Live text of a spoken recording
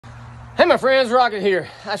Hey my friends, Rocket here.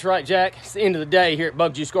 That's right, Jack. It's the end of the day here at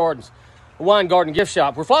Bug Juice Gardens, a wine garden gift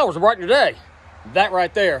shop where flowers will brighten your day. That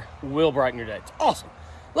right there will brighten your day. It's awesome.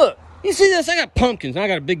 Look, you see this? I got pumpkins. I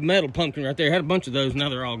got a big metal pumpkin right there. I had a bunch of those. Now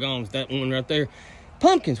they're all gone. It's that one right there.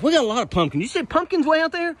 Pumpkins. We got a lot of pumpkins. You see pumpkins way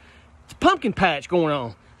out there? It's a pumpkin patch going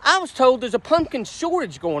on. I was told there's a pumpkin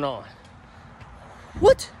shortage going on.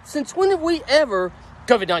 What? Since when have we ever,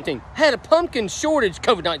 COVID-19, had a pumpkin shortage,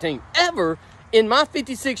 COVID-19, ever in my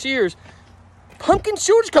 56 years? Pumpkin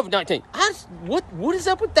shortage, COVID-19. What is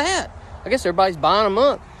up with that? I guess everybody's buying them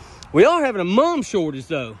up. We are having a mum shortage,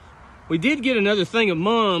 though. We did get another thing of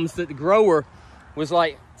mums that the grower was,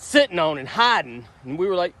 like, sitting on and hiding. And we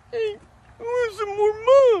were like, hey, I want some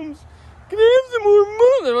more mums. Can I have some more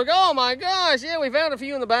mums? They're like, oh, my gosh. Yeah, we found a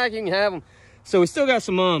few in the back. You can have them. So we still got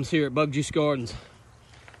some mums here at Bug Juice Gardens.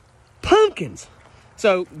 Pumpkins.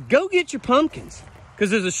 So go get your pumpkins, because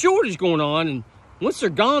there's a shortage going on, and once they're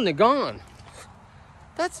gone, they're gone.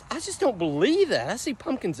 I just don't believe that. I see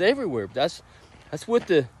pumpkins everywhere. But that's what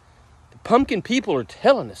the pumpkin people are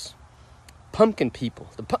telling us. Pumpkin people.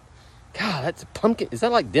 God, that's a pumpkin. Is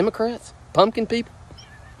that like Democrats? Pumpkin people?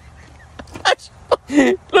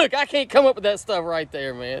 Look, I can't come up with that stuff right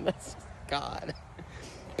there, man. That's God.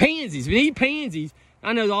 Pansies. We need pansies.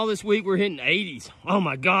 I know all this week we're hitting 80s. Oh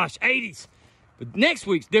my gosh, 80s. But next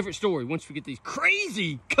week's a different story once we get these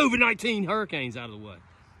crazy COVID-19 hurricanes out of the way.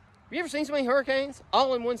 Have you ever seen so many hurricanes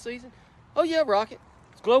all in one season? Oh yeah, Rocket.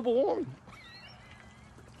 It's global warming.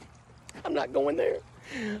 I'm not going there.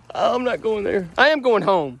 I'm not going there. I am going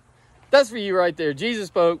home. That's for you right there. Jesus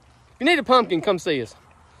spoke. If you need a pumpkin, come see us.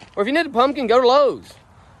 Or if you need a pumpkin, go to Lowe's.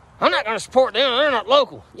 I'm not going to support them. They're not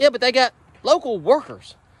local. Yeah, but they got local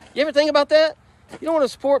workers. You ever think about that? You don't want to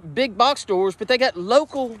support big box stores, but they got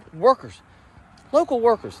local workers. Local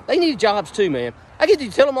workers. They need jobs too, man. I get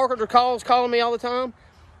these telemarketer calls calling me all the time.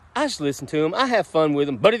 I just listen to them. I have fun with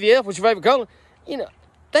them. Buddy the F, what's your favorite color? You know,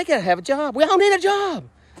 they got to have a job. We all need a job.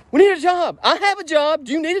 We need a job. I have a job.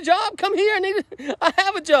 Do you need a job? Come here. I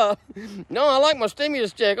have a job. No, I like my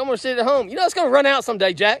stimulus check. I'm going to sit at home. You know, it's going to run out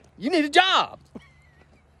someday, Jack. You need a job.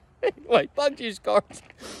 Anyway, Bug Juice Cards.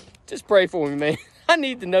 Just pray for me, man. I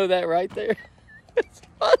need to know that right there. It's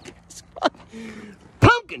fun. It's fun.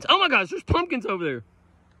 Pumpkins. Oh, my gosh. There's pumpkins over there.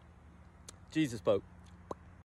 Jesus spoke.